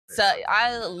So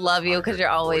I love you because you're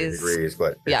always... degrees,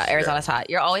 but yeah, Arizona's hot.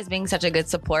 You're always being such a good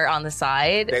support on the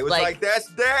side. They was like that's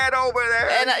Dad over there.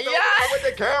 And, with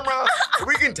the camera.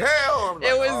 We can tell.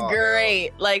 It was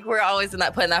great. Like, we're always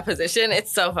put in that position.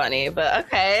 It's so funny, but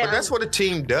okay. But that's what a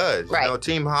team does. Right. You know,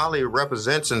 Team Holly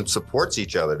represents and supports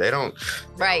each other. They don't...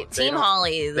 Right. Team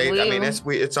Holly.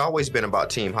 It's always been about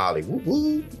Team Holly. Woo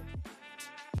woo.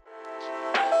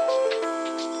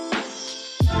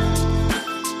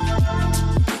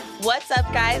 What's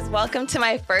up, guys? Welcome to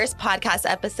my first podcast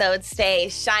episode, Stay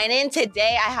Shining.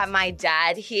 Today, I have my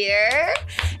dad here,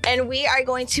 and we are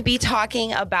going to be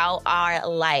talking about our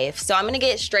life. So I'm going to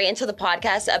get straight into the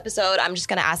podcast episode. I'm just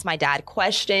going to ask my dad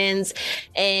questions,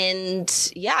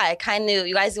 and yeah, I kind of,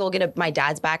 you guys will get my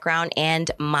dad's background and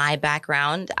my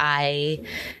background. I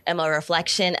am a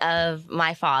reflection of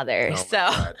my father. Oh my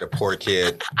God, the poor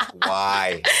kid.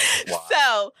 Why?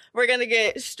 So we're going to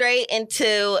get straight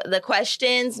into the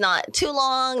questions. Not too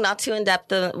long, not too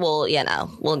in-depth. Well,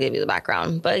 we'll give you the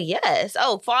background. But yes.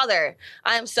 Oh, Father,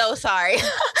 I'm so sorry.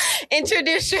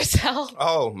 Introduce yourself.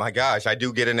 Oh, my gosh. I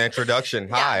do get an introduction.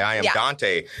 Hi, I am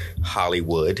Dante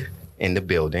Hollywood in the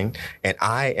building, and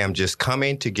I am just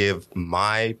coming to give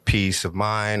my peace of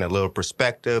mind, a little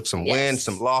perspective, some wins,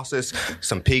 some losses,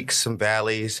 some peaks, some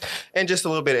valleys, and just a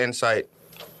little bit of insight.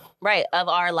 Right, of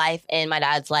our life and my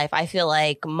dad's life. I feel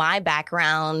like my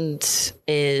background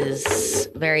is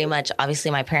very much, obviously,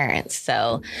 my parents.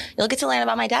 So you'll get to learn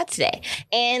about my dad today.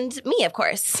 And me, of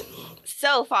course.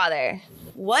 So, Father,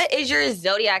 what is your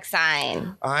zodiac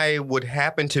sign? I would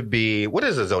happen to be... What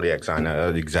is a zodiac sign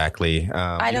exactly?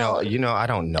 I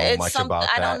don't know much about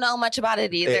that. I don't know much about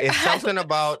it either. It's something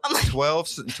about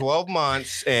 12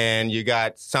 months, and you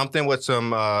got something with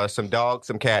some dogs,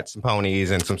 some cats, some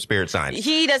ponies, and some spirit signs.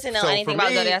 He doesn't know anything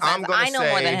about zodiac signs. I know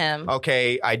more than him.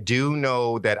 Okay, I do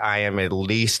know that I am at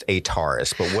least a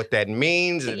Taurus, but what that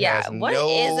means has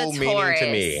no meaning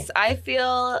to me. I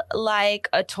feel like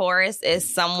a Taurus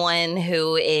is someone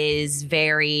who is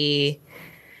very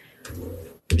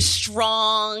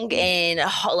strong and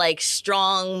like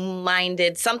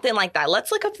strong-minded, something like that.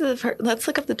 Let's look up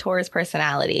the Taurus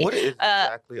personality. What is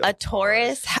exactly a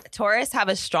Taurus? Taurus have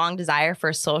a strong desire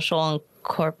for social and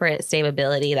corporate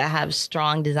stability, that have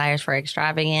strong desires for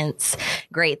extravagance,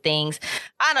 great things.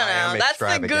 I don't know. That's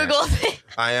the Google thing.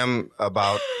 I am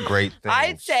about great things.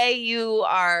 I'd say you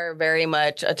are very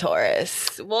much a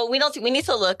Taurus. Well, we need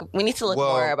to look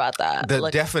more about that.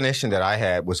 The definition that I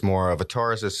had was more of a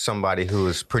Taurus is somebody who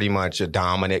is pretty much a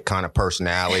dominant kind of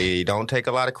personality. Don't take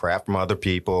a lot of crap from other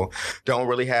people. Don't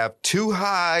really have too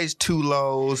highs, too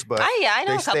lows, but I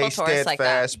know they a couple stay Taurus like that.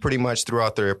 steadfast pretty much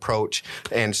throughout their approach.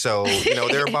 And so,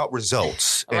 they're about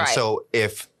results. And so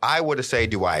if I were to say,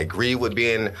 do I agree with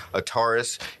being a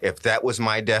Taurus? If that was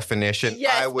my definition,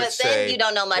 I would say... Yes, but then you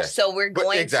don't know much, yes. So we're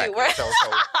going exactly. to...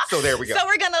 So there we go. So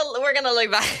we're gonna look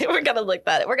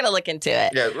back. We're gonna look into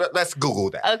it. Yeah, let's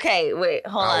Google that. Okay, wait,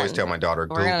 hold on. I always tell my daughter,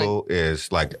 Google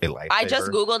is like a lifesaver. I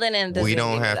just Googled it, and we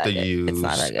don't have to use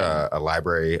a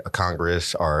library, a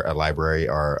Congress, or a library,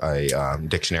 or a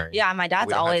dictionary. Yeah, my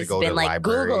dad's always been like,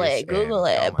 Google it.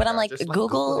 But I'm like,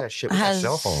 Google has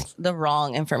cell phones. The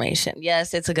wrong information.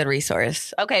 Yes, it's a good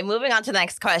resource. Okay, moving on to the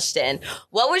next question.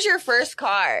 What was your first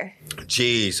car?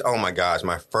 Jeez, oh my gosh.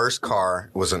 My first car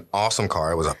was an awesome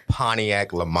car. It was a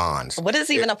Pontiac Le Mans. What is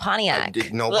even a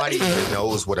Pontiac? Nobody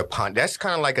knows what a Pontiac... That's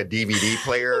kind of like a DVD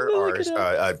player or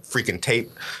a freaking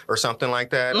tape or something like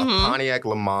that. Mm-hmm. A Pontiac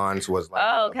Le Mans was like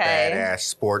a badass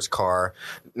sports car.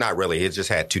 Not really. It just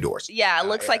had two doors. Yeah, it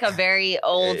looks like a very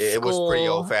old school... It was pretty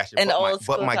old-fashioned.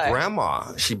 But my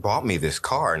grandma, she bought me this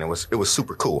car, and it was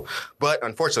super cool. But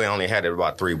unfortunately, I only had it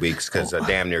about 3 weeks because I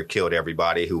damn near killed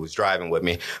everybody who was driving with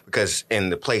me. Because in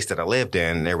the place that I lived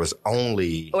in, there was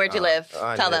only... Where'd you live?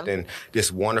 Tell them. In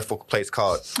this wonderful place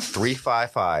called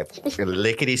 355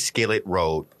 Lickety Skillet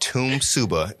Road,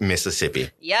 Tumsuba, Mississippi.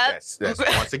 Yep. Yes, that's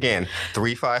once again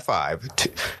 355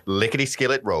 Lickety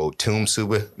Skillet Road,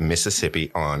 Tumsuba,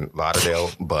 Mississippi, on Lauderdale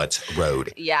Butts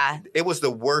Road. Yeah. It was the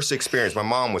worst experience. My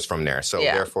mom was from there, so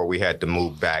therefore we had to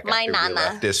move back. My nana. We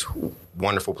left this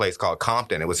wonderful place called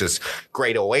Compton. It was this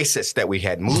great oasis that we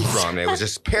had moved from. It was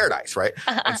just paradise, right?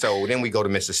 And so then we go to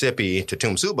Mississippi, to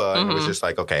Tumsuba, and it was just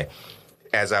like, okay.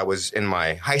 As I was in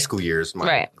my high school years,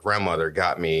 my grandmother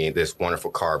got me this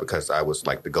wonderful car because I was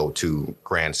like the go-to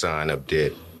grandson of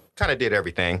did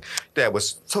everything that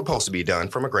was supposed to be done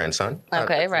from a grandson.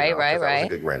 Okay, right. I was a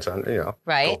good grandson,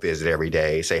 Right. Go visit every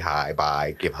day, say hi,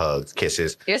 bye, give hugs,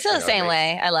 kisses. You're still the same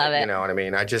way. I love it. You know what I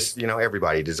mean? I just,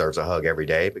 everybody deserves a hug every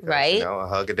day because, a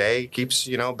hug a day keeps,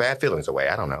 bad feelings away.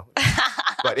 I don't know.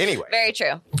 But anyway. Very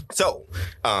true. So,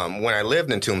 when I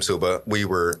lived in Tumsuba,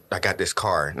 I got this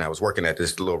car and I was working at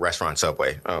this little restaurant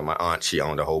Subway. My aunt, she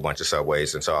owned a whole bunch of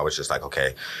Subways. And so I was just like,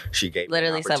 okay, she gave me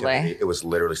literally an opportunity. Subway. It was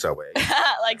literally Subway.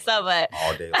 Like Subway.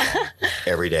 All day long,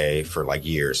 every day for like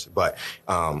years. But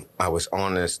I was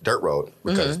on this dirt road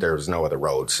because there was no other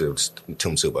roads. It was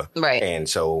Tumsuba. Right. And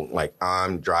so like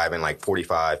I'm driving like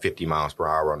 45, 50 miles per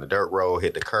hour on the dirt road,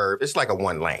 hit the curb. It's like a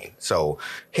one lane. So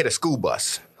hit a school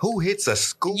bus. Who hits a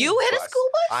school bus? You hit a school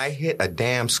bus? I hit a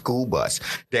damn school bus.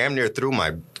 Damn near threw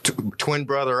my twin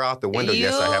brother out the window.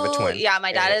 Yes, I have a twin. Yeah,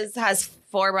 my dad has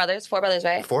four brothers. Four brothers,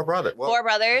 right? Four brothers. Well, 4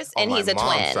 brothers, and he's a twin. On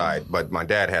my mom's side, but my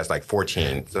dad has like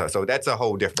 14. So that's a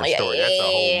whole different story. That's a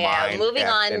whole mind. Moving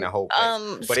on. And a whole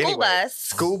place. But school bus.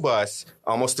 School bus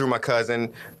almost threw my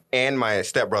cousin and my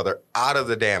stepbrother out of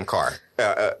the damn car.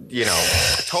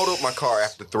 Totaled my car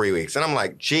after 3 weeks. And I'm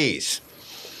like, geez.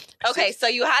 Okay, so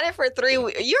you had it for 3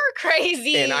 weeks. You're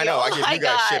crazy. And I know, I give you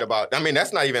guys shit about, I mean,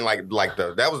 that's not even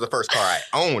that was the first car I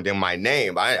owned in my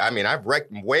name. I mean, I've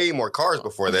wrecked way more cars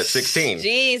before that,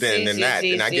 16 than that.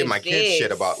 And I give my kids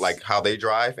shit about like how they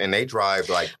drive, and they drive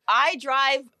like. I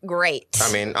drive great.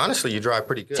 I mean, honestly, you drive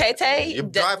pretty good. Tay-Tay? You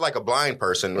drive like a blind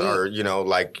person or,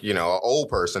 an old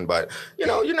person, but,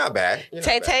 you're not bad.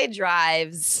 Tay-Tay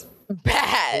drives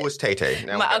bad. Who is Tay-Tay?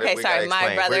 My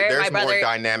brother. There's more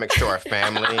dynamics to our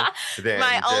family than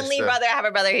my only brother. I have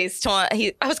a brother. He's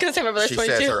 20. I was going to say my brother's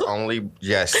 22. She says her only,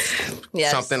 yes,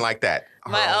 something like that.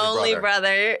 My only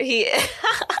brother. He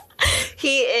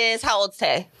is, how old's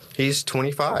Tay? He's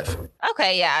 25.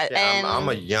 Okay, yeah. And I'm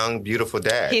a young, beautiful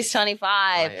dad. He's 25.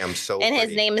 I am so And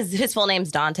pretty. his full name's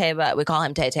Dante, but we call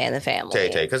him Tay-Tay in the family.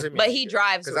 Tay-Tay. But he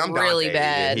drives really Dante,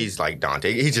 bad. He's like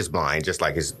Dante. He's just blind, just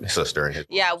like his sister and his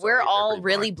mom. Yeah, we're all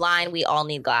really blind. We all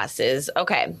need glasses.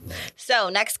 Okay. So,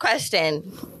 next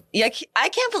question. Yeah, I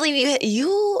can't believe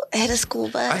you hit a school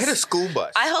bus. I hit a school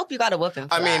bus. I hope you got a whooping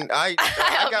for that.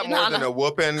 I got more than a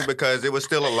whooping because it was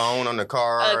still alone on the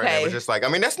car. Okay. And it was just like,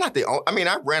 that's not the only,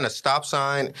 I ran a stop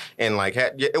sign and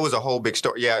it was a whole big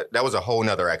story. Yeah, that was a whole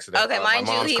nother accident. Okay, mind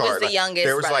you, he was the youngest.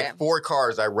 There was brother. like 4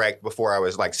 cars I wrecked before I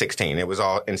was like 16. It was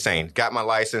all insane. Got my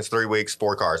license, 3 weeks,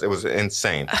 4 cars. It was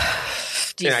insane.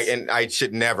 and I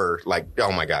should never,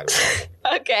 oh my God.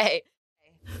 Okay.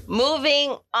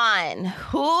 Moving on.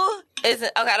 Who is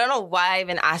it? Okay, I don't know why I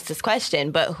even asked this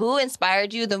question, but who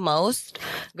inspired you the most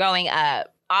growing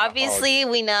up? Obviously,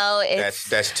 we know it's...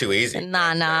 That's too easy.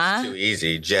 Nana. That's too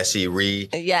easy. Jessie Ree.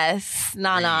 Yes,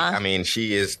 Nana. Reed.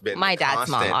 She has been my dad's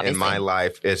mom, obviously. In my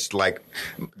life. It's like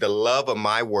the love of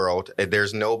my world.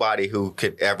 There's nobody who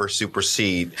could ever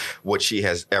supersede what she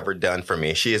has ever done for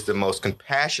me. She is the most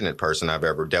compassionate person I've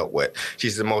ever dealt with.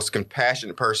 She's the most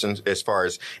compassionate person as far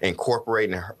as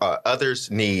incorporating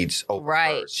others' needs over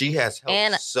hers. She has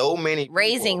helped so many people.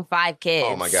 Raising 5 kids.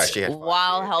 Oh my gosh, she had 5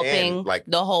 while kids. helping and,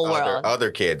 the whole world. Other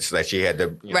kids that she had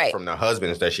from the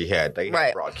husbands that she had. They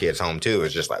had brought kids home too.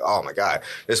 It's just like, oh my God,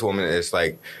 this woman is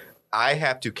like, I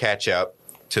have to catch up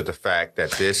to the fact that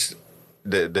the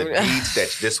deeds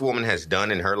that this woman has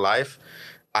done in her life,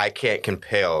 I can't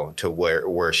compel to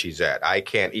where she's at. I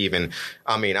can't even,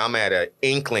 I'm at an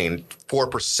inkling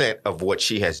 4% of what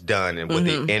she has done and with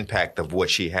the impact of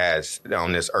what she has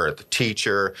on this earth.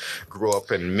 Teacher, grew up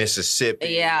in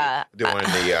Mississippi during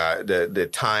the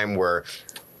time where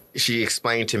she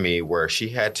explained to me where she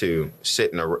had to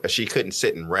she couldn't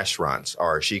sit in restaurants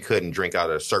or she couldn't drink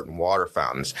out of certain water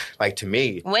fountains. Like to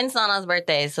me. When's Nana's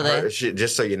birthday?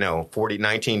 Just so you know,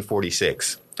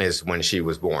 1946 is when she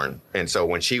was born. And so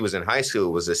when she was in high school,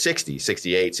 it was the 60s,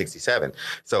 68, 67.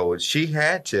 So she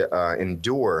had to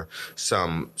endure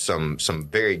some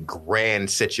very grand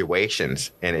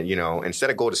situations. And, instead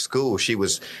of go to school, she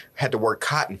had to work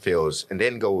cotton fields and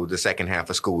then go the second half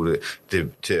of school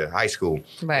to high school.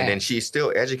 Right. And then she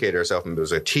still educated herself and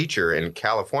was a teacher in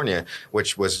California,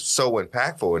 which was so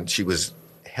impactful. And she was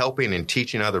helping and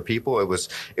teaching other people. It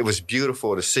was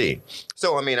beautiful to see.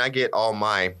 So, I get all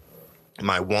my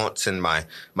wants and my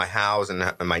hows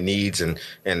and my needs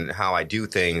and how I do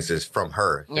things is from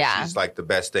her. Yeah. She's like the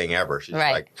best thing ever. She's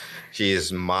she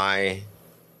is my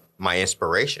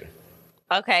inspiration.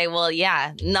 Okay, well,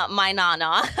 yeah, not my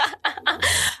Nana.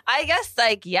 I guess,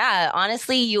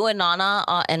 honestly, you and Nana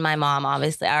and my mom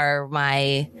obviously are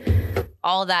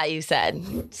all that you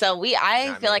said. So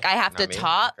I feel like I have to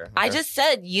top. Okay. I just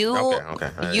said you,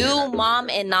 mom,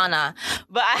 and Nana,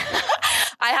 but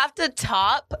I have to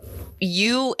top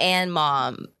you and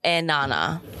mom and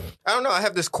Nana. I don't know. I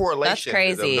have this correlation.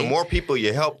 That's crazy. The more people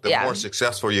you help, the more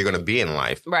successful you're going to be in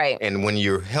life. Right. And when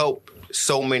you help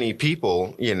so many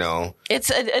people, you know. It's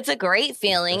a great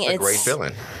feeling. It's a great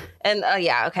feeling. And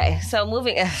yeah, okay. So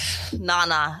moving,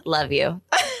 Nana, love you.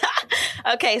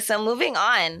 Okay, so moving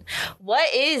on.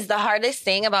 What is the hardest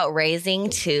thing about raising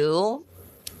two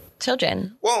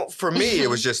children? Well, for me, it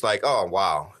was just like, oh,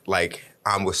 wow. Like,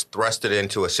 I was thrusted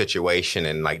into a situation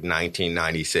in like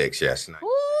 1996. Yes, 96.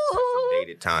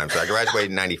 Dated time. So I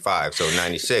graduated in 95. So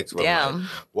 96 was like,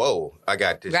 whoa, I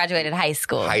got this. Graduated high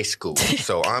school.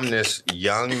 So I'm this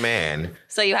young man.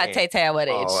 So you had Tay-Tay at what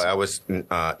age? Oh, I was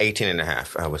 18 and a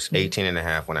half. I was 18 and a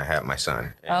half when I had my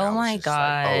son. And oh, my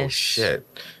gosh. Like, oh, shit.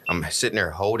 I'm sitting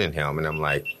there holding him, and I'm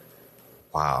like,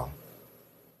 wow,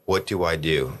 what do I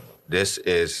do? This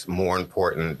is more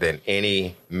important than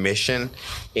any mission,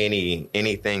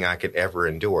 anything I could ever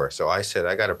endure. So I said,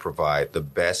 I got to provide the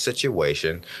best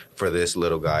situation for this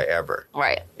little guy ever.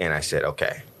 Right. And I said,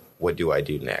 okay, what do I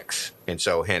do next? And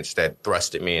so hence that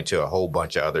thrusted me into a whole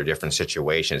bunch of other different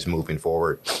situations moving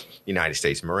forward. United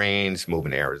States Marines,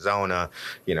 moving to Arizona,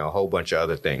 you know, a whole bunch of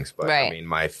other things. But I mean,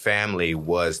 my family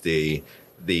was the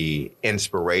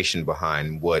inspiration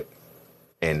behind what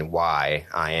and why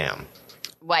I am.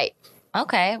 Right.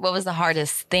 Okay. What was the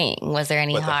hardest thing? Was there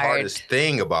any The hardest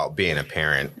thing about being a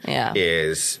parent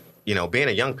is, you know, being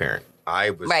a young parent. The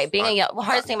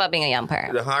hardest thing about being a young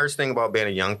parent. The hardest thing about being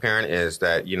a young parent is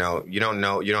that, you know, you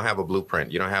don't have a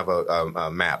blueprint. You don't have a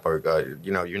map or,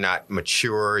 you know, you're not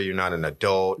mature. You're not an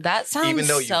adult. That sounds even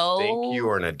though you so think you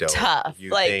are an adult. Tough.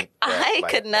 I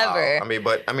could never.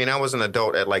 Wow. I mean, I was an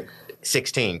adult at like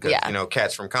 16 because, you know,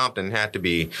 cats from Compton had to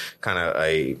be kind of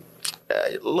a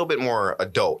little bit more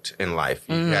adult in life.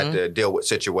 You had to deal with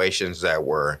situations that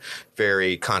were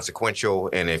very consequential,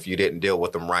 and if you didn't deal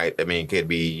with them right, I mean, it could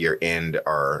be your end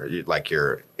or like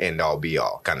your end all be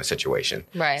all kind of situation.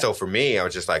 Right. So for me, I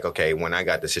was just like, okay, when I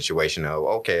got the situation of,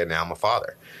 okay, now I'm a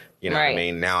father. You know what I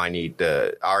mean? Now I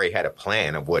already had a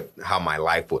plan of how my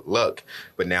life would look,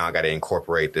 but now I got to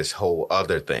incorporate this whole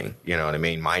other thing. You know what I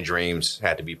mean? My dreams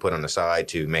had to be put on the side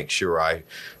to make sure I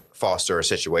foster a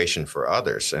situation for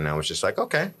others. And I was just like,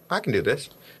 okay, I can do this.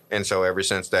 And so ever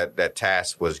since that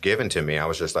task was given to me, I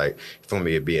was just like, if I'm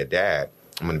going to be a dad,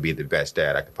 I'm going to be the best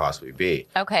dad I could possibly be.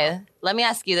 Okay. Let me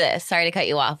ask you this. Sorry to cut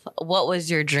you off. What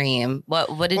was your dream? What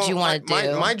did you want to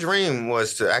do? My dream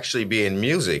was to actually be in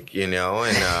music, you know,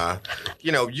 and,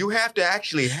 you know, you have to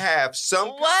actually have some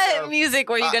What music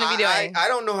were you going to be doing? I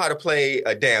don't know how to play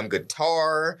a damn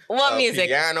guitar. What music?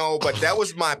 Piano, but that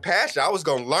was my passion. I was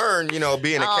going to learn, you know,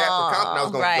 being a cat for Compton. I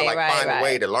was going to find a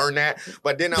way to learn that.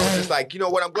 But then I was just like, you know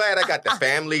what? I'm glad I got the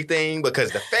family thing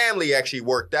because the family actually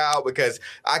worked out because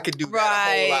I could do that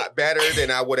a whole lot better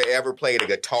than I would have ever played a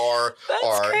guitar. That's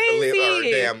or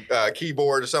crazy. a damn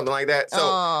keyboard or something like that. So,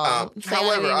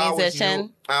 however, I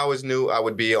always knew I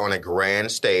would be on a grand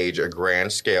stage, a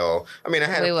grand scale. I mean, I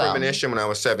had a premonition when I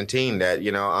was 17 that,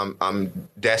 you know, I'm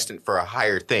destined for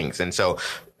higher things. And so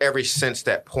ever since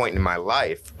that point in my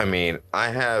life, I mean, I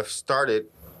have started...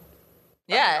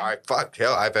 Yeah.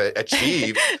 I've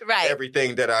achieved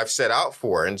everything that I've set out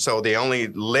for. And so the only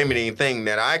limiting thing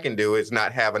that I can do is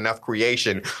not have enough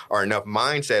creation or enough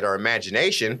mindset or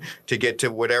imagination to get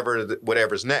to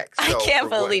whatever's next. So I can't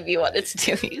believe you wanted to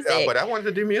do music. But I wanted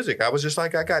to do music. I was just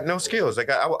like, I got no skills.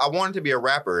 I wanted to be a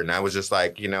rapper. And I was just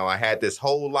like, you know, I had this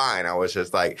whole line. I was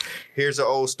just like, here's an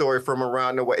old story from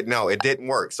around the way. No, it didn't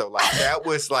work. So like that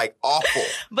was like awful.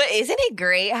 But isn't it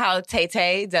great how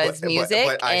Tay-Tay does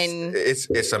music?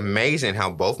 It's amazing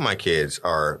how both my kids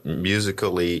are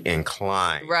musically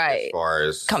inclined. Right. As far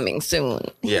as coming soon.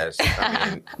 Yes.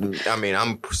 I mean,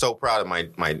 I'm so proud of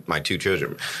my two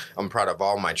children. I'm proud of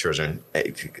all my children,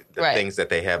 the things that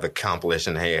they have accomplished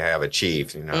and they have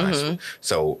achieved. You know,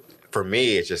 so for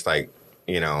me, it's just like,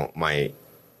 you know,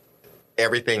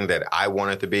 everything that I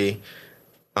wanted to be.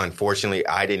 Unfortunately,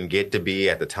 I didn't get to be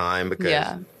at the time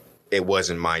because it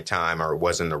wasn't my time or it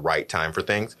wasn't the right time for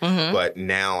things. But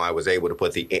now I was able to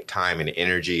put the time and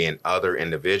energy in other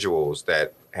individuals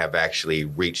that have actually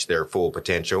reached their full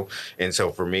potential. And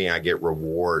so for me, I get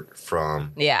reward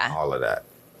from all of that.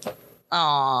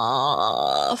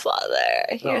 Aw,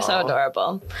 Father. You're so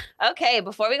adorable. Okay,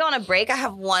 before we go on a break, I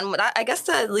have one. I guess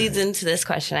that leads into this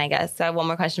question, I guess. I have one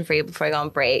more question for you before we go on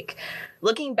break.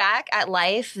 Looking back at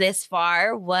life this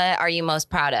far, what are you most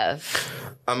proud of?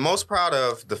 I'm most proud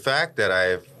of the fact that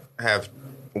I have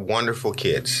wonderful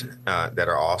kids that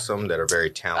are awesome, that are very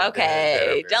talented.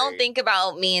 Okay, don't think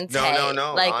about me and Tay.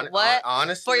 No. Like what?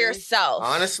 Honestly, for yourself.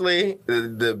 Honestly,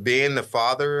 the being the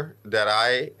father that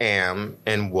I am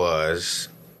and was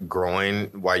growing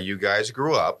while you guys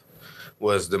grew up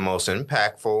was the most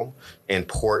impactful,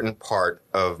 important part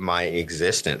of my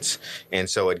existence. And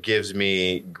so it gives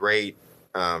me great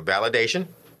validation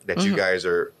that you guys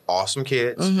are awesome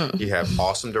kids. You have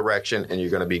awesome direction, and you're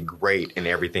going to be great in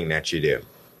everything that you do.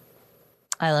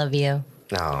 I love you.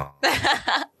 No.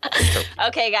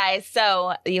 Okay, guys.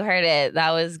 So you heard it.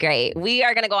 That was great. We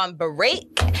are going to go on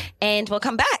break, and we'll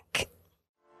come back.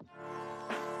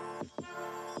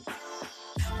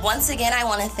 Once again, I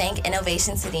want to thank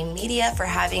Innovation City Media for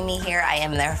having me here. I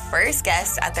am their first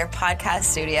guest at their podcast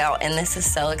studio, and this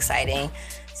is so exciting.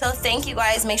 So thank you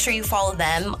guys. Make sure you follow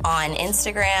them on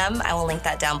Instagram. I will link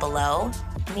that down below.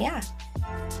 And yeah.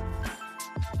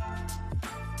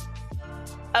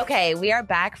 Okay, we are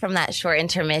back from that short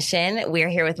intermission. We're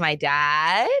here with my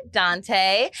dad,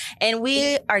 Dante, and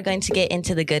we are going to get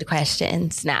into the good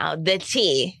questions now. The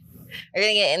tea. We're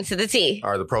going to get into the tea.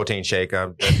 Or the protein shake.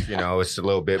 It's a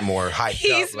little bit more hyped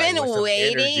He's up. Been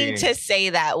waiting to say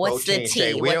that. What's the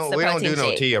tea? We don't do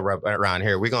no tea around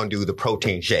here. We're going to do the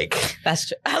protein shake. That's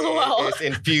true. LOL. It's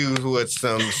infused with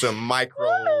some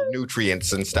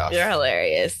micronutrients and stuff. You're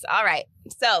hilarious. All right.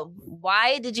 So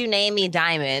why did you name me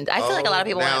Diamond? I feel like a lot of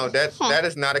people want to... that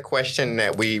is not a question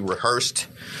that we rehearsed,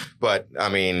 but I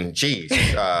mean, geez.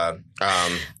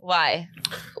 Why?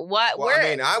 What?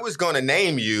 Well, I was going to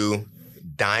name you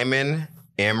Diamond,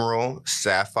 Emerald,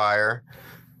 Sapphire,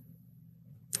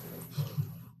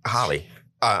 Holly.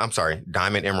 I'm sorry,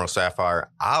 Diamond, Emerald,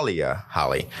 Sapphire, Alia,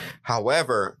 Holly.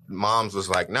 However, Mom's was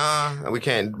like, nah, we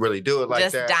can't really do it like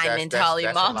just that. Just Diamond, Holly,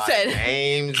 Mom said.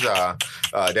 Names,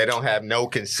 they don't have no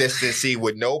consistency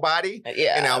with nobody.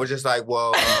 Yeah. And I was just like,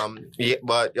 well, yeah,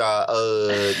 but,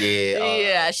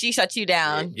 yeah, she shut you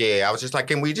down. Yeah, I was just like,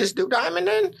 can we just do Diamond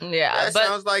then? Yeah. That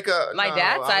sounds like my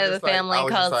dad's side of the family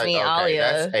calls me Alia.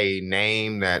 That's a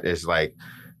name that is like,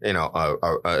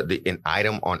 an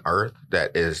item on earth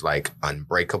that is like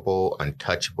unbreakable,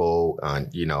 untouchable.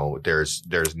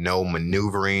 There's no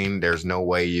maneuvering. There's no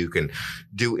way you can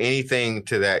do anything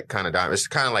to that kind of diamond. It's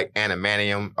kind of like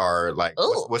anamantium or like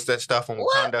what's that stuff in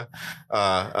Wakanda?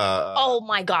 Oh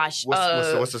my gosh!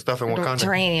 What's the stuff in Wakanda?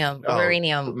 Vibranium,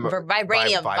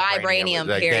 vibranium.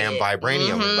 Like period. damn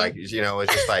vibranium. Mm-hmm. Like it's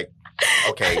just like.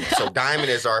 Okay, so diamond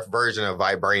is our version of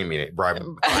vibranium.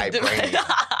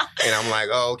 And I'm like,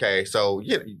 oh, okay. So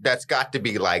that's got to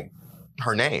be like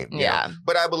her name. Yeah. Know?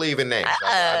 But I believe in names.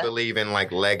 I believe in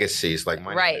like legacies. Like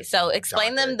my right. So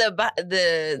explain Dante.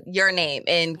 Them your name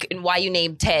and why you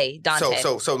named Dante.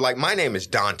 So like my name is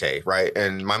Dante, right?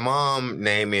 And my mom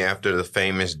named me after the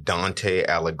famous Dante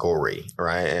Alighieri,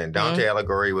 right? And Dante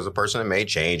Alighieri was a person that made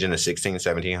change in the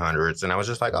 1700s. And I was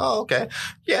just like, oh, okay.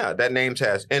 Yeah, that name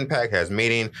has impact, has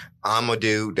meaning. I'm a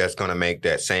dude that's going to make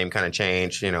that same kind of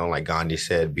change. Like Gandhi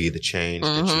said, be the change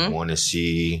that you want to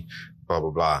see. Blah, blah,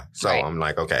 blah. So I'm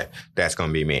like, okay, that's going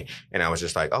to be me. And I was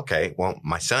just like, okay, well,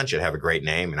 my son should have a great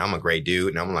name and I'm a great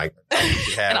dude. And I'm like,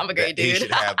 and I'm a great dude. He should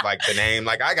have like the name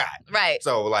like I got. Right.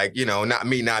 So like, not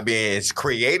me not being as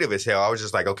creative as hell. I was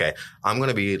just like, okay, I'm going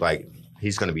to be like,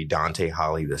 he's going to be Dante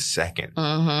Holly the second,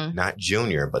 not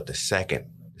Junior, but the second.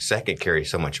 Second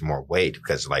carries so much more weight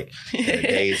because like in the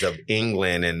days of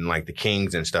England and like the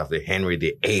kings and stuff, the Henry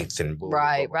VIII and blah,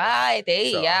 right.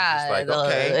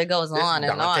 It goes on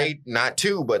and Dante, on. Not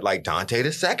two, but like Dante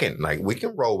the second. Like we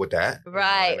can roll with that.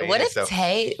 Right. What if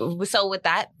Tay? So with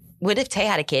that. What if Tay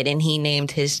had a kid and he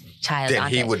named his child then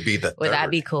Dante? He would be the third. Would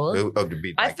that be cool?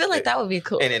 I feel like that would be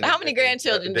cool. How many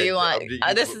grandchildren do you want?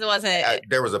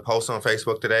 There was a post on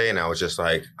Facebook today, and I was just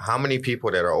like, how many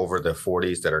people that are over the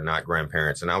 40s that are not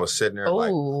grandparents? And I was sitting there like,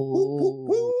 whoop,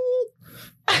 whoop.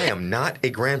 I am not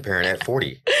a grandparent at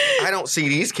 40. I don't see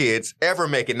these kids ever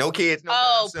making no kids.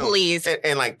 No please.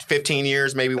 In like 15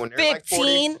 years, maybe when they're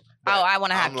 15? Like 40. I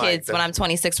want to have kids when I'm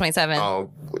 26, 27.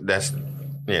 Oh, that's...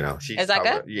 she's is that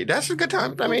good? Yeah, that's a good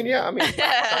time. 35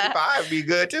 would be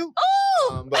good too.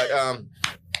 Ooh!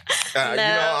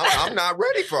 I'm not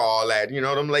ready for all that.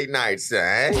 Them late nights.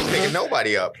 I ain't picking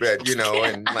nobody up.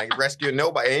 And like rescuing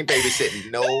nobody. I ain't babysitting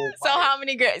nobody. So how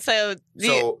many? So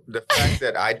the fact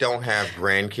that I don't have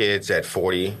grandkids at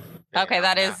 40. Okay,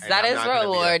 that is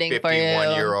rewarding for you.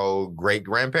 51-year-old great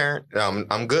grandparent.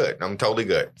 I'm good. I'm totally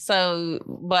good. So,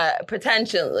 but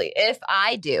potentially, if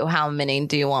I do, how many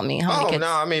do you want me? How many kids?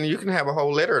 No, you can have a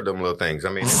whole litter of them little things.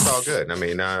 It's all good.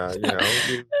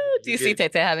 Do you see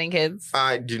Tete having kids?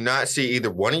 I do not see either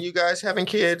one of you guys having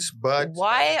kids, but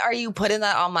why are you putting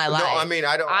that on my life? No,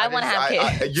 I don't. I want to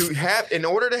have kids. In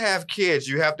order to have kids,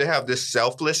 you have to have this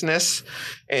selflessness,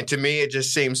 and to me, it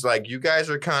just seems like you guys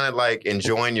are kind of like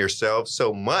enjoying yourself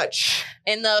so much.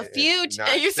 In the future,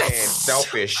 not you saying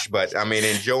selfish, but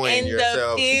enjoying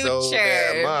yourself so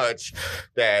damn much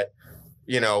that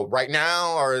right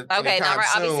now or okay,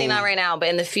 obviously not right now, but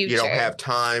in the future. You don't have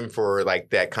time for like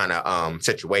that kind of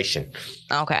situation.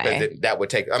 Okay. That would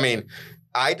take,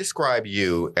 I describe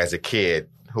you as a kid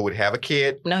who would have a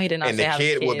kid. No, he did not. And the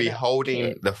kid would be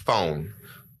holding the phone,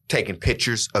 taking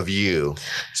pictures of you.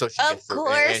 So of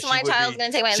course, my child's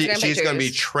going to take my Instagram pictures. She's going to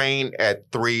be trained at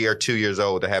 3 or 2 years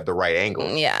old to have the right angle.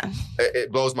 Yeah.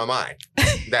 It blows my mind.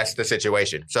 That's the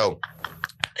situation. So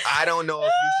I don't know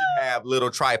if you should have little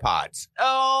tripods.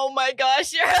 Oh my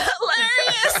gosh, you're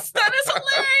hilarious. That is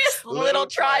hilarious. Little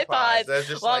tripods.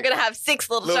 Well, I'm going to have 6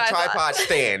 little tripods. Tripod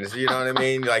stands, you know what I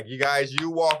mean? Like you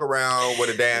walk around with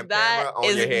a damn camera on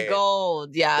your head. That is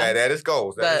gold, yeah. That is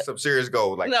gold. That is some serious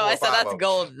gold. Like no, I said that's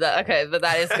gold. Okay, but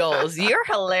that is gold. You're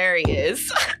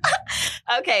hilarious.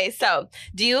 Okay, so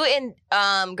do you,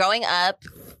 growing up,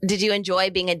 did you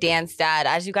enjoy being a dance dad?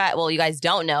 You guys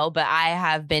don't know, but I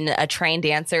have been a trained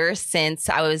dancer since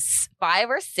I was 5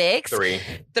 or 6.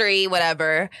 3,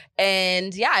 whatever.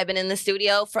 And yeah, I've been in the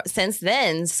studio since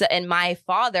then. So, and my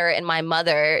father and my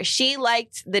mother, she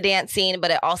liked the dance scene, but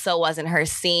it also wasn't her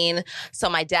scene. So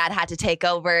my dad had to take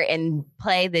over and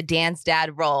play the dance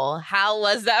dad role. How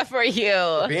was that for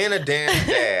you? Being a dance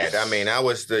dad, I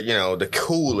was the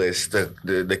coolest,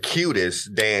 the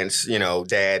cutest dance,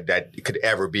 dad that could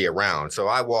ever be around. So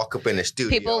I walk up in the studio.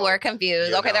 People were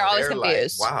confused. Okay, they're always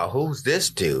confused. Like, wow, who's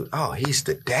this dude? Oh, he's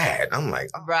the dad. I'm like,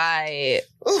 oh. Right.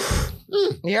 Oof.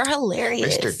 You're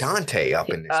hilarious. Mr. Dante up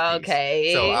in this Okay.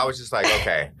 piece. So I was just like,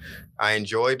 okay. I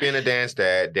enjoy being a dance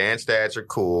dad. Dance dads are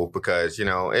cool because,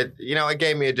 it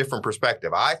gave me a different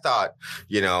perspective. I thought,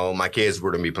 my kids were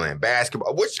going to be playing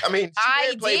basketball, which, I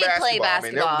did play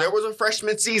basketball. There was a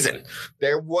freshman season.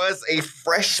 There was a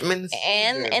freshman season.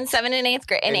 And in 7th and 8th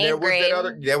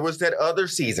grade. There was that other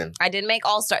season. I did make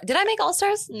All-Star. Did I make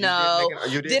All-Stars? No.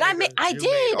 You did. I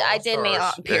did make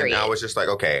period. And I was just like,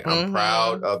 okay, I'm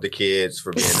proud of the kids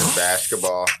for being in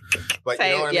basketball. But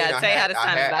you know what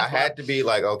I had to be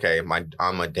like, okay,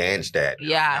 I'm a dance dad.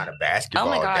 Yeah. Not a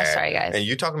basketball dad. Oh my gosh, sorry guys. And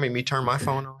you talking to me turn my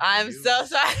phone on? I'm so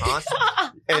sorry.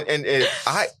 and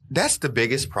that's the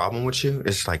biggest problem with you.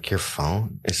 It's like your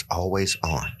phone is always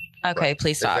on. Okay, right.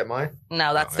 Please stop. Is that mine?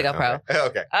 No, that's the GoPro.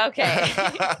 Okay.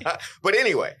 But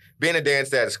anyway, being a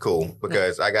dance dad is cool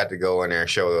because I got to go in there and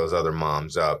show those other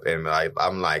moms up. And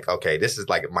I'm like, okay, this is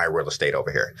like my real estate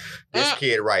over here. This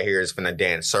kid right here is finna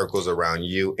dance circles around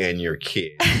you and your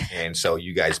kid. And so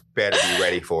you guys better be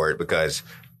ready for it because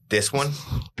this one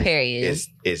period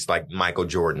is like Michael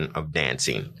Jordan of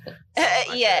dancing.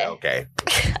 Yeah. Okay.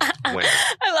 Winner.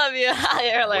 I love you.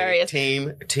 You're hilarious.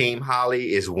 Team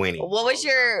Holly is winning. What was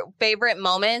your favorite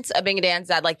moment of being a dance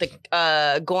dad? Like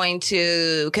the going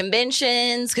to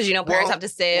conventions because parents have to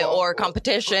sit, or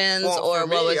competitions, or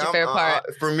what was your favorite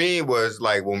part? For me, it was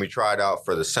like when we tried out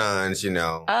for the Suns. They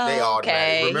all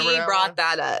okay. Remember he brought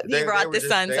that up. He brought the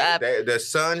Suns up. The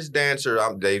Suns dancer,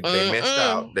 they missed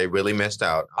out. They really missed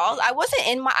out. I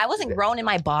wasn't grown in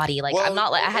my body. Like I'm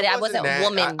not like I wasn't a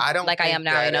woman. Like I am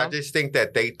now, I just think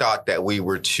that they thought that we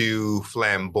were too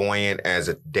flamboyant as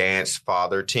a dance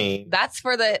father team. That's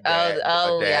for the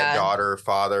daughter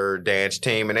father dance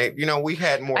team, and they, we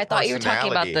had more. I thought you were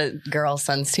talking about the girl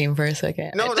sons team for a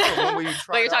second. No. When we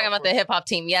but you're talking about the hip hop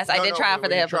team. Yes, I did try out for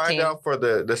the hip hop team. Tried out for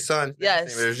the Suns.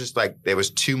 Yes, team, it was just like there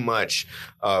was too much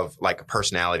of like a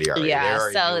personality already. Yeah,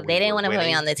 so they didn't want to put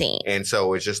me on the team, and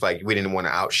so it's just like we didn't want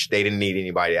to they didn't need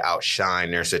anybody to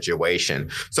outshine their situation.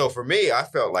 So for me, I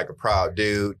felt like a proud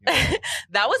dude.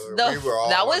 That was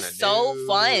so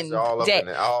fun.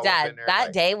 Dad, that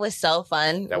day was so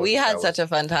fun. We had such a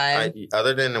fun time. You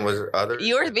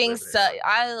were being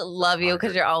I love you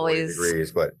because you're always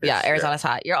degrees, but Arizona's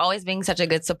hot. You're always being such a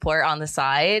good support on the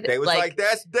side. They was like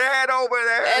that's Dad over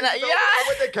there. And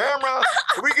with the camera,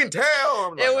 we can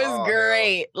tell. It was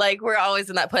great. No. Like we're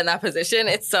always put in that position.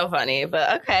 It's so funny,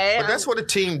 but okay. But that's what a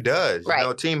team does.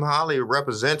 Right. Team Holly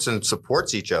represents and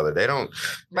supports each other. They don't.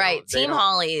 Right. Team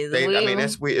Holly.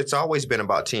 It's always been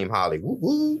about Team Holly. Woo,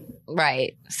 woo.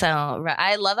 Right. So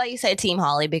I love that you say Team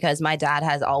Holly because my dad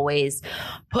has always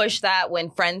pushed that when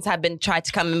friends have been tried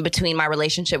to come in between my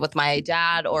relationship with my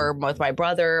dad or with my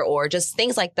brother or just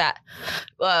things like that.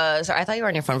 Sorry, I thought you were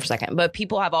on your phone for a second, but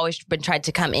people have always been tried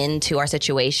to come into our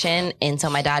situation. And so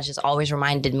my dad just always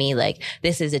reminded me like,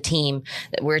 this is a team,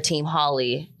 we're Team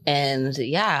Holly. And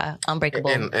yeah, unbreakable.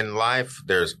 In life,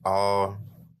 there's all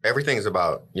everything's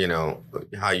about,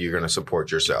 how you're going to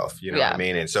support yourself. You know what I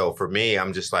mean? And so for me,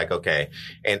 I'm just like, okay,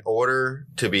 in order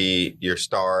to be your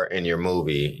star in your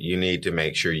movie, you need to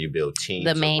make sure you build teams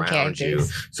around you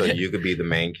so you could be the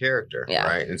main character,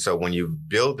 right? And so when you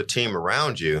build the team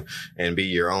around you and be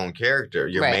your own character,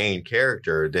 your main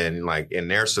character, then and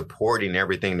they're supporting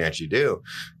everything that you do,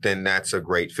 then that's a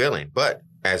great feeling. But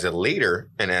as a leader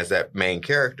and as that main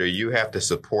character, you have to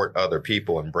support other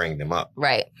people and bring them up.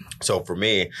 Right. So for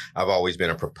me, I've always been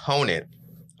a proponent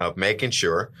of making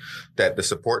sure that the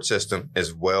support system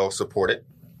is well supported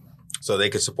so they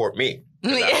can support me.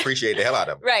 I appreciate the hell out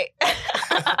of them. Right.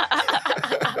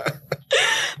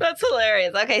 That's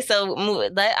hilarious. Okay, so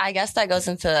I guess that goes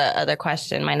into the other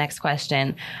question, my next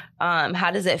question. How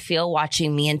does it feel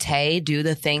watching me and Tay do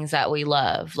the things that we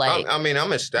love? I'm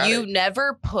ecstatic. You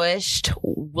never pushed,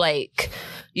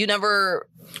 you never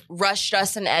rushed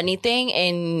us in anything,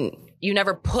 and you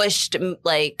never pushed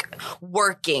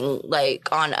working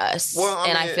on us. Well,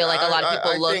 I feel like a lot of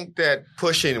people I think that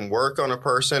pushing work on a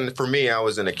person, for me, I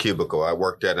was in a cubicle. I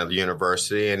worked at a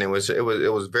university, and it was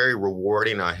very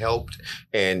rewarding. I helped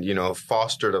and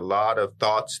fostered a lot of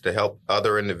thoughts to help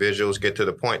other individuals get to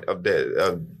the point of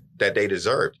that they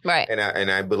deserved. Right.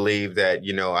 And I believe that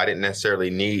I didn't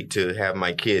necessarily need to have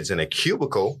my kids in a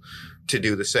cubicle to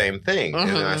do the same thing. Mm-hmm.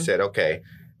 And then I said, okay.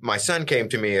 My son came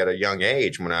to me at a young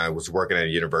age when I was working at a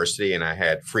university and I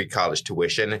had free college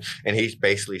tuition. And he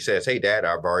basically says, hey, Dad,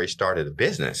 I've already started a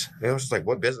business. And I was like,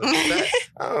 what business is that?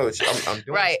 I'm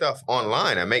doing stuff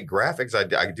online. I make graphics.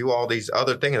 I do all these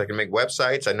other things. I can make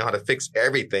websites. I know how to fix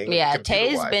everything. Yeah,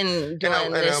 Tay's been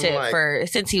doing this shit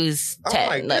since he was 10.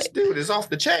 I'm like, this dude is off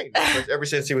the chain. Ever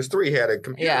since he was 3, he had a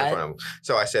computer in front of him.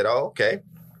 So I said, oh, okay.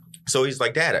 So he's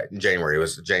like, Dad, in January, it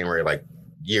was January,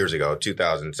 years ago,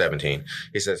 2017.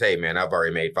 He says, hey, man, I've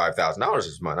already made $5,000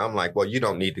 this month. I'm like, well, you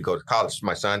don't need to go to college,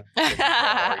 my son. You've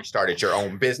already started your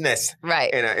own business.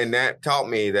 Right. And that taught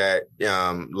me that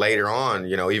later on,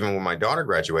 even when my daughter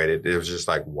graduated, it was just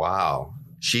like, wow.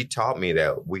 She taught me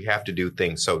that we have to do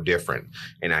things so different.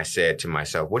 And I said to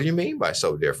myself, what do you mean by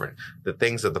so different? The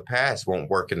things of the past won't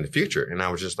work in the future. And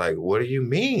I was just like, what do you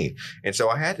mean? And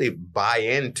so I had to buy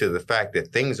into the fact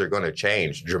that things are going to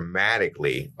change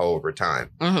dramatically over time.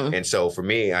 Mm-hmm. And so for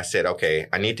me, I said, okay,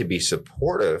 I need to be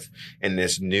supportive in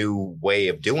this new way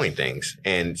of doing things.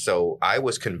 And so I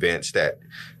was convinced that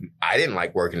I didn't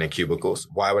like working in cubicles.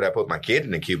 Why would I put my kid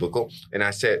in a cubicle? And I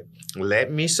said,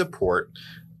 let me support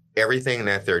everything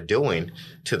that they're doing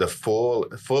to the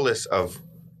fullest of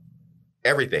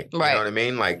everything. Right. You know what I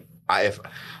mean?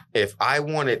 If I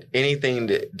wanted anything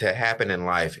to happen in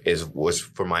life was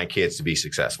for my kids to be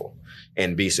successful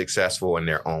and be successful in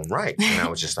their own right. And I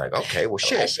was just like, okay, well,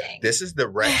 shit, this is the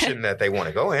direction that they want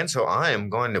to go in. So I am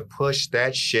going to push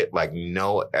that shit like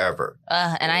no ever.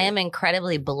 And I am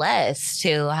incredibly blessed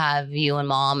to have you and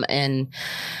Mom and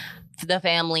the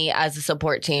family as a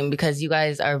support team, because you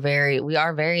guys we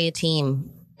are very a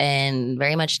team and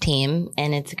very much team,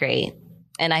 and it's great.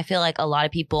 And I feel like a lot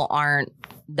of people aren't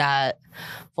that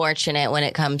fortunate when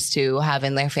it comes to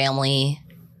having their family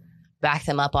back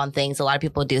them up on things. A lot of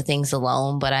people do things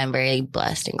alone, but I'm very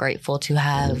blessed and grateful to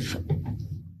have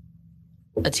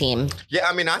a team. Yeah,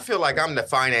 I feel like I'm the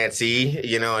financee,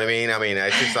 you know what I mean?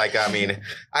 It's just like,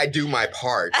 I do my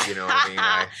part, you know what I mean?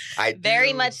 I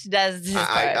very much does his part.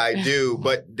 I do,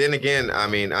 but then again,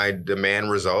 I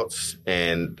demand results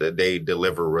and they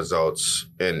deliver results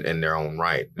in their own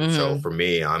right. And so for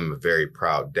me, I'm a very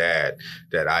proud dad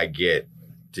that I get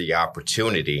the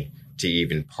opportunity to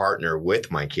even partner with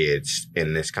my kids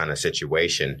in this kind of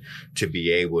situation, to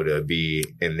be able to be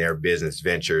in their business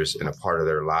ventures and a part of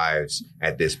their lives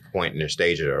at this point in their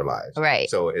stage of their lives. Right.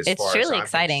 So it's truly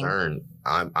exciting.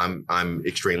 I'm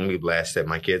extremely blessed that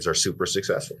my kids are super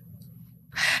successful.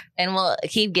 And we'll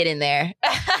keep getting there.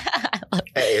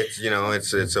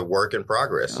 It's a work in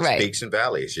progress. It's peaks and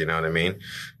valleys, you know what I mean?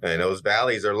 And those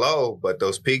valleys are low, but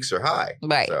those peaks are high.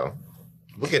 Right. So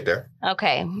we'll get there.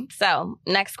 Okay. So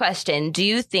next question. Do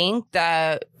you think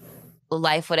that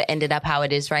life would have ended up how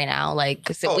it is right now?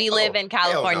 We live in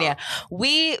California. No.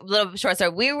 Little short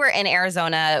story. We were in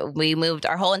Arizona. We moved,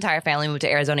 our whole entire family moved to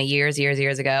Arizona years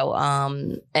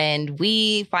ago. And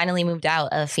we finally moved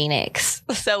out of Phoenix.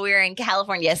 So we were in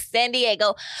California, San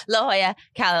Diego, La Jolla,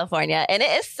 California. And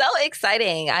it is so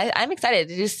exciting. I'm excited.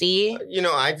 Did you see?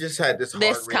 I just had this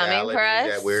coming for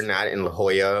us. That we're not in La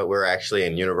Jolla. We're actually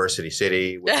in University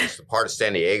City, which is a part of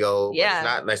San Diego. Yeah. It's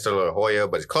not necessarily La Jolla,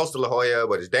 but it's close to La Jolla,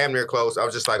 but it's damn near close. I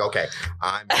was just like, okay,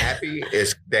 I'm happy.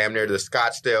 It's damn near the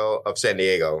Scottsdale of San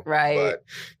Diego. Right. But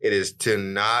it is to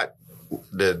not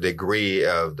the degree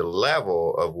of the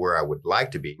level of where I would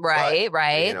like to be. Right,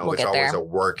 right. You know, We'll it's get always there. a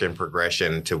work in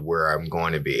progression to where I'm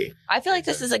going to be. I feel like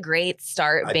this is a great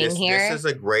start being here. This is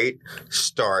a great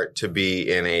start to be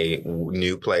in a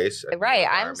new place. a new Right.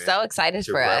 I'm environment, so excited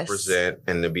to for us. represent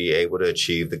and to be able to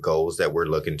achieve the goals that we're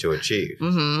looking to achieve.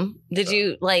 Mm-hmm. Did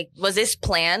you was this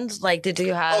planned? Like, did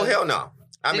you have? Oh, hell no.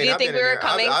 I Did mean, you I've think been we in were there-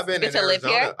 coming I've been in to live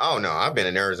Arizona. here? Oh no, I've been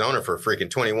in Arizona for freaking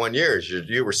 21 years.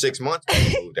 You were 6 months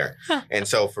when you moved there, and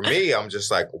so for me, I'm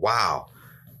just like, wow.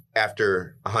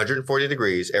 After 140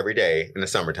 degrees every day in the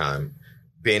summertime,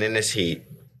 being in this heat,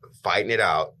 fighting it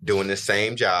out, doing the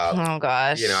same job. Oh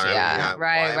gosh. You know what I mean? Yeah.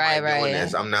 Why am I doing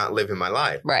this? Right. I'm not living my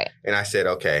life. Right. And I said,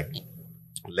 okay,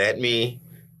 let me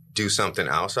do something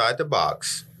outside the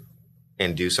box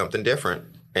and do something different.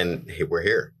 And we're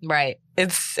here. Right.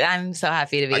 I'm so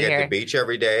happy to be I get here. the beach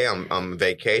every day. I'm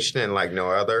vacationing like no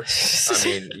other. I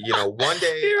mean, one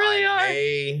day You really I are.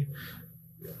 may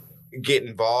get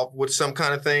involved with some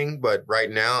kind of thing, but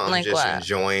right now I'm Like just what?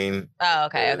 enjoying Oh,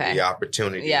 okay. Okay. the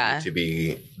opportunity to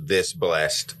be this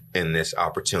blessed in this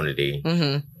opportunity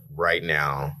Mm-hmm. right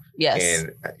now. Yes.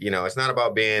 And it's not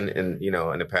about being in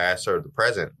the past or the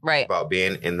present. Right. It's about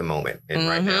being in the moment. And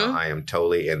right now I am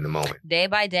totally in the moment. Day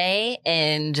by day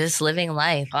and just living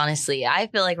life. Honestly, I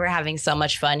feel like we're having so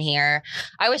much fun here.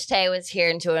 I wish Tay was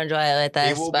here to enjoy it with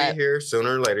us. He will but be here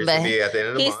sooner or later. but He'll be at the end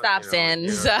of the he month. stops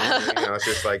in, so it's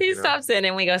just like he stops in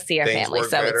and we go see our things family, work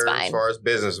so better it's as fine. far as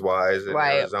business wise in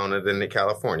Right. Arizona than in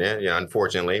California.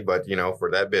 Unfortunately, but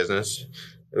for that business,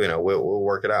 we'll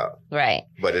work it out. Right.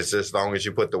 But it's just as long as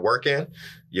you put the work in,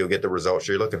 you'll get the results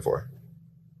you're looking for.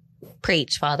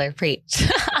 Preach, Father, preach.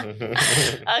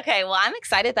 Okay, well, I'm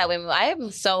excited that we moved. I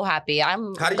am so happy. How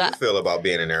do you feel about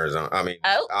being in Arizona? I mean,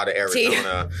 out of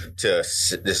Arizona to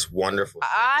this wonderful San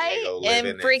I Diego, am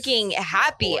living in freaking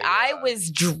happy. Sequoia. I was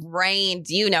drained.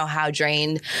 You know how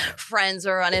drained. Friends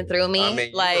were running through me. I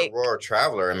mean, you're a royal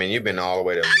traveler. I mean, you've been all the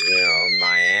way to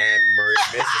Miami,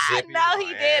 Mississippi. No,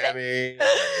 he didn't. Miami.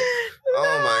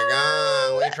 Oh my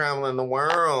God, we're traveling the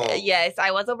world. Yes,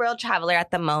 I was a world traveler at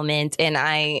the moment, and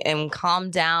I am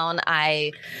calmed down.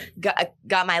 I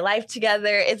got my life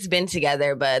together. It's been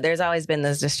together, but there's always been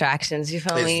those distractions. You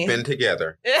feel me? It's been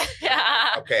together.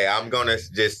 Okay, I'm gonna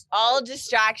just. All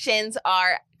distractions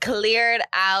are cleared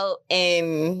out,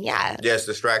 and yeah. Yes,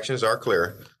 distractions are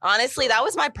clear. Honestly, that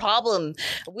was my problem.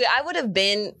 I would have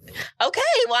been okay.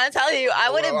 Want to tell you,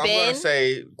 I would have I'm been. gonna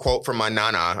say quote from my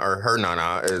nana or her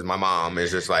nana is my mom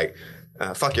is just like.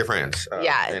 Fuck your friends.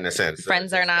 Yeah. In a sense.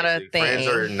 Friends are not a thing. Friends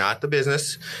are not the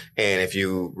business. And if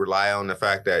you rely on the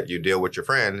fact that you deal with your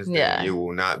friends, then you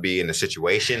will not be in the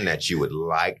situation that you would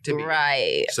like to be.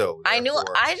 Right. So I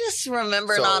just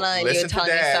remember Nana and you telling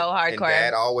me so hardcore. And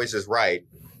Dad always is right.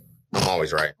 I'm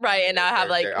always right. Right. And I have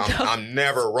I'm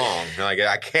never wrong. Like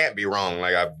I can't be wrong.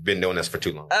 Like I've been doing this for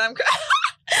too long.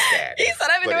 Dad. He said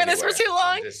I've been doing this for too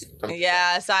long.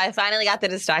 Yeah, so I finally got the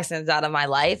distractions out of my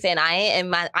life, and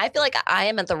I feel like I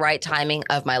am at the right timing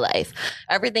of my life.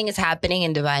 Everything is happening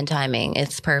in divine timing.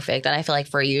 It's perfect, and I feel like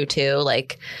for you too,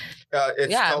 like.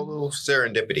 It's total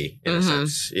serendipity in a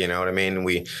sense. You know what I mean?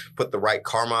 We put the right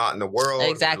karma out in the world.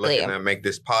 Exactly. We're looking to make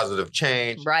this positive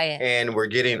change. Right. And we're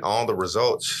getting all the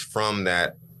results from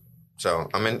that. So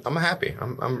I'm happy.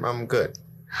 I'm good.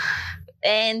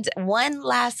 And one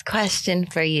last question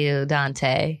for you,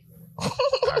 Dante.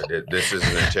 This is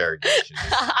an interrogation.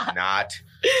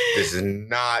 This is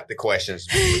not the questions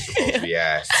we're supposed to be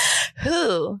asked.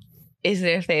 Who is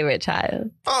their favorite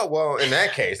child? Oh, well, in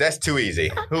that case, that's too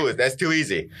easy. That's too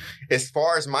easy. As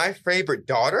far as my favorite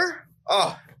daughter,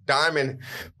 Diamond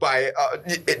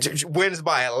wins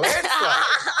by a landslide.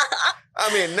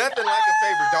 I mean, nothing like a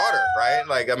favorite daughter, right?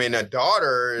 Like, I mean, a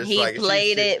daughter is he like...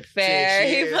 played it fair.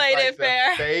 He played it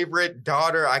fair. Favorite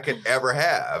daughter I could ever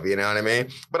have, you know what I mean?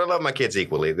 But I love my kids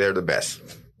equally. They're the best.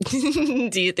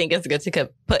 Do you think it's good to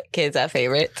put kids at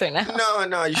favorites or no?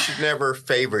 No, you should never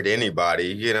favorite anybody.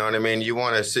 You know what I mean? You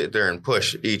want to sit there and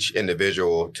push each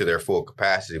individual to their full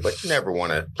capacity, but you never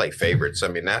want to play favorites. I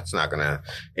mean, that's not going to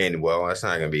end well. That's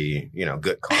not going to be,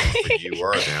 good karma for you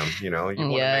or them. You want to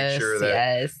make sure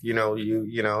that,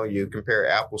 you compare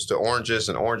apples to oranges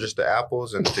and oranges to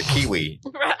apples and to kiwi.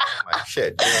 Like,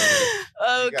 shit.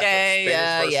 Okay,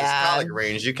 yeah. Collard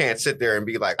greens. You can't sit there and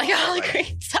be like, collard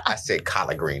greens. I said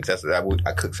collard greens.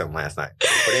 I cooked some last night.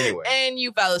 But anyway. And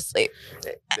you fell asleep.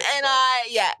 And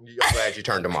I'm glad you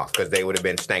turned them off because they would have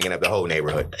been stanking up the whole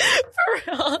neighborhood.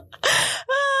 For real.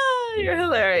 You're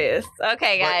hilarious.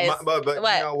 Okay, guys. But you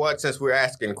know what? Since we're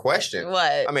asking questions.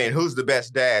 What? I mean, who's the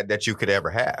best dad that you could ever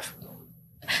have?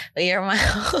 You're my...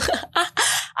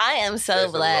 I am so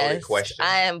There's a loaded blessed. question.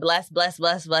 I am blessed.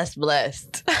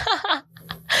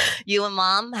 You and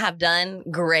Mom have done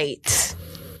great.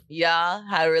 Y'all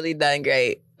have really done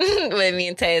great. With me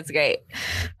and Tay, it's great.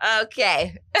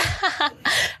 Okay.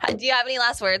 Do you have any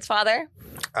last words, Father?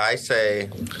 I say,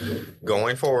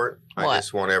 going forward, What? I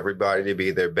just want everybody to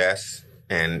be their best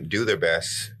and do their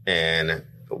best, and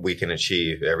we can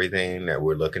achieve everything that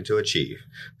we're looking to achieve.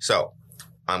 So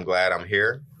I'm glad I'm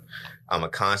here. I'm a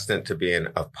constant to being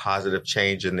a positive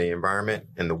change in the environment,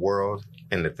 in the world,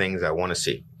 and the things I want to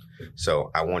see.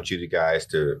 So I want you guys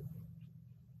to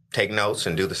take notes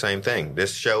and do the same thing.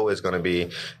 This show is going to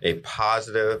be a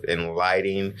positive,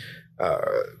 enlightening,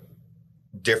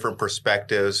 different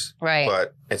perspectives, Right.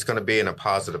 but it's going to be in a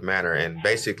positive manner. And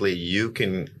basically, you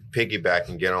can piggyback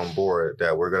and get on board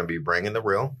that we're going to be bringing the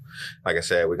real. Like I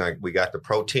said, we got the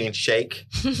protein shake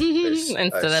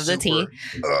Instead of the tea.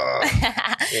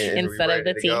 Instead of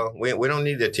the tea. Go. We don't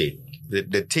need the tea.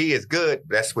 The tea is good.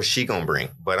 That's what she going to bring.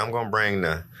 But I'm going to bring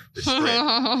the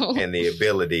strength and the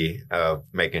ability of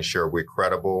making sure we're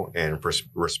credible and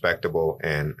respectable,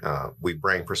 and we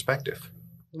bring perspective.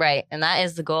 Right. And that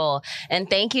is the goal. And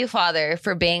thank you, Father,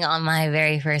 for being on my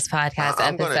very first podcast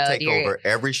I'm going to take over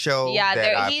every show. Yeah,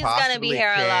 that I he's going to be possibly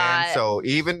here can. a lot. So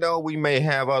even though we may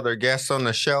have other guests on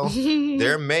the show,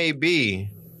 there may be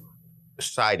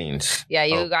sightings. Yeah,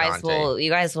 you of guys Dante.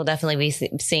 will definitely be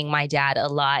seeing my dad a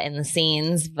lot in the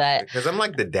scenes, but Because I'm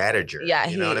like the dadager. Yeah,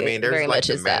 you know what I he mean? very There's like much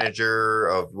the is that. manager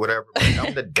of whatever. But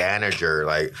I'm the dadager,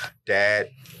 like dad,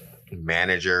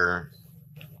 manager.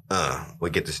 We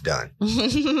get this done.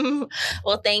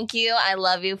 well, thank you. I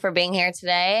love you for being here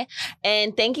today.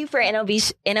 And thank you for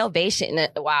Innovation.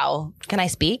 Wow. Can I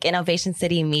speak? Innovation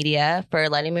City Media for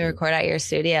letting me record at your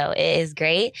studio. It is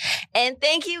great. And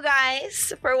thank you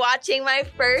guys for watching my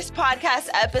first podcast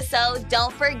episode.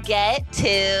 Don't forget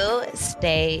to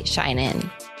stay shining.